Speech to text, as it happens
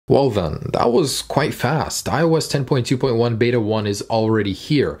Well then, that was quite fast. iOS 10.2.1 Beta 1 is already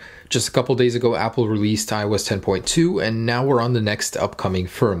here. Just a couple days ago, Apple released iOS 10.2, and now we're on the next upcoming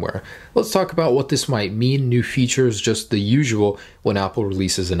firmware. Let's talk about what this might mean, new features, just the usual when Apple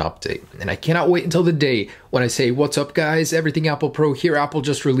releases an update. And I cannot wait until the day when I say, what's up guys, everything Apple Pro here. Apple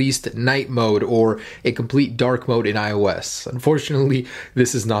just released night mode or a complete dark mode in iOS. Unfortunately,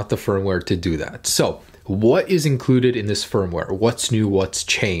 this is not the firmware to do that. So, what is included in this firmware? What's new? What's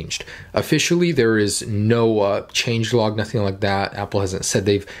changed? Officially, there is no changelog, nothing like that. Apple hasn't said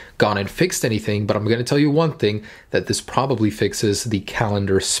they've gone and fixed anything, but I'm going to tell you one thing, that this probably fixes the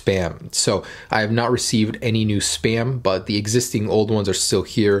calendar spam. So I have not received any new spam, but the existing old ones are still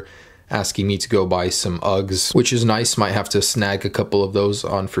here, asking me to go buy some Uggs, which is nice. Might have to snag a couple of those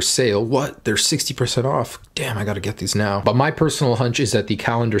on for sale. What? They're 60% off. Damn, I gotta get these now. But my personal hunch is that the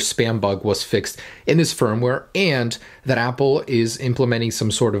calendar spam bug was fixed in this firmware, and that Apple is implementing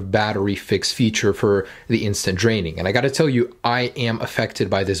some sort of battery fix feature for the instant draining. And I gotta tell you, I am affected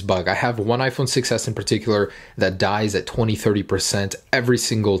by this bug. I have one iPhone 6s in particular that dies at 20-30% every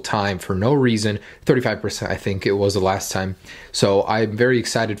single time for no reason. 35% I think it was the last time. So I'm very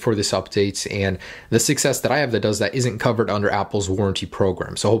excited for this updates, and the 6S that I have that does that isn't covered under Apple's warranty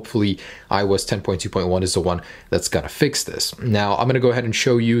program. So hopefully iOS 10.2.1 is the one that's gonna fix this. Now I'm gonna go ahead and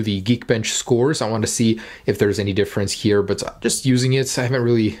show you the Geekbench scores. I want to see if there's any difference here, but just using it, I haven't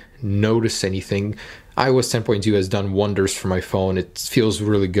really noticed anything. iOS 10.2 has done wonders for my phone. It feels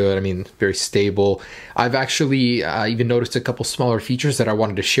really good. I mean, very stable. I've actually even noticed a couple smaller features that I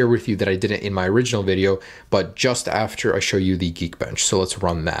wanted to share with you that I didn't in my original video, but just after I show you the Geekbench. So let's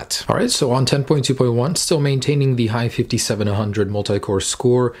run that. All right, so on 10.2.1, still maintaining the high 5700 multi-core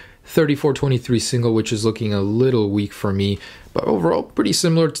score, 3423 single, which is looking a little weak for me, but overall pretty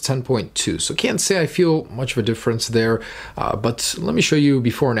similar to 10.2. So can't say I feel much of a difference there, but let me show you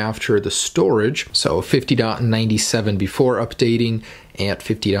before and after the storage. So 50.97 before updating and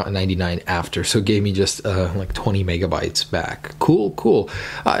 50.99 after. So it gave me just like 20 megabytes back. Cool.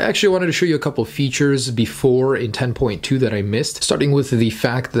 I actually wanted to show you a couple features before in 10.2 that I missed, starting with the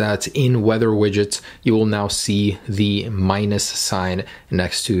fact that in weather widgets, you will now see the minus sign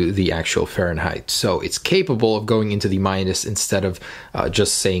next to the actual Fahrenheit. So it's capable of going into the minus instead of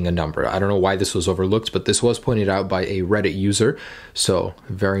just saying a number. I don't know why this was overlooked, but this was pointed out by a Reddit user. So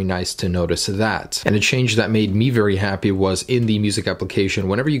very nice to notice that. And a change that made me very happy was in the music application.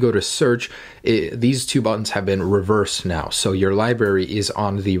 Whenever you go to search, these two buttons have been reversed now. So your library is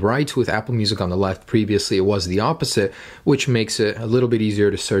on the right with Apple Music on the left. Previously, it was the opposite, which makes it a little bit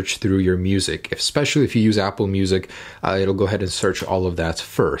easier to search through your music. Especially if you use Apple Music, it'll go ahead and search all of that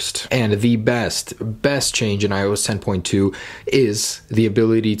first. And the best change in iOS 10.2 is the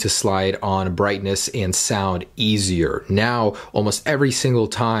ability to slide on brightness and sound easier. Now, almost every single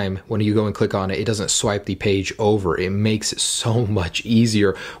time when you go and click on it, it doesn't swipe the page over. It makes it so much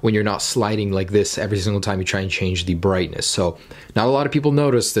easier when you're not sliding like this every single time you try and change the brightness. So not a lot of people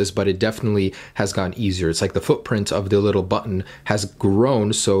notice this, but it definitely has gotten easier. It's like the footprint of the little button has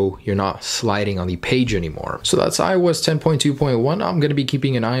grown, so you're not sliding on the page anymore. So that's iOS 10.2.1. I'm going to be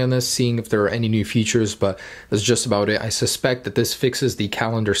keeping an eye on this, seeing if there are any new features, but that's just about it. I suspect that this fixes the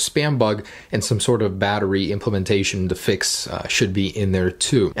calendar spam bug, and some sort of battery implementation to fix should be in there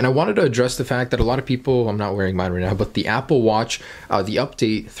too. And I wanted to address the fact that a lot of people, I'm not wearing mine right now, but the Apple Watch, the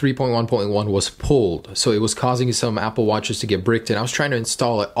update 3.1.1 was pulled. So it was causing some Apple Watches to get bricked, and I was trying to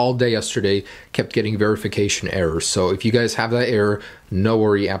install it all day yesterday, kept getting verification errors. So if you guys have that error, no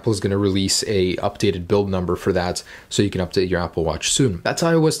worry, Apple's going to release a updated build number for that, so you can update your Apple Watch soon. That's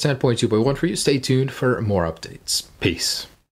iOS 10.2.1 for you. Stay tuned for more updates. Peace.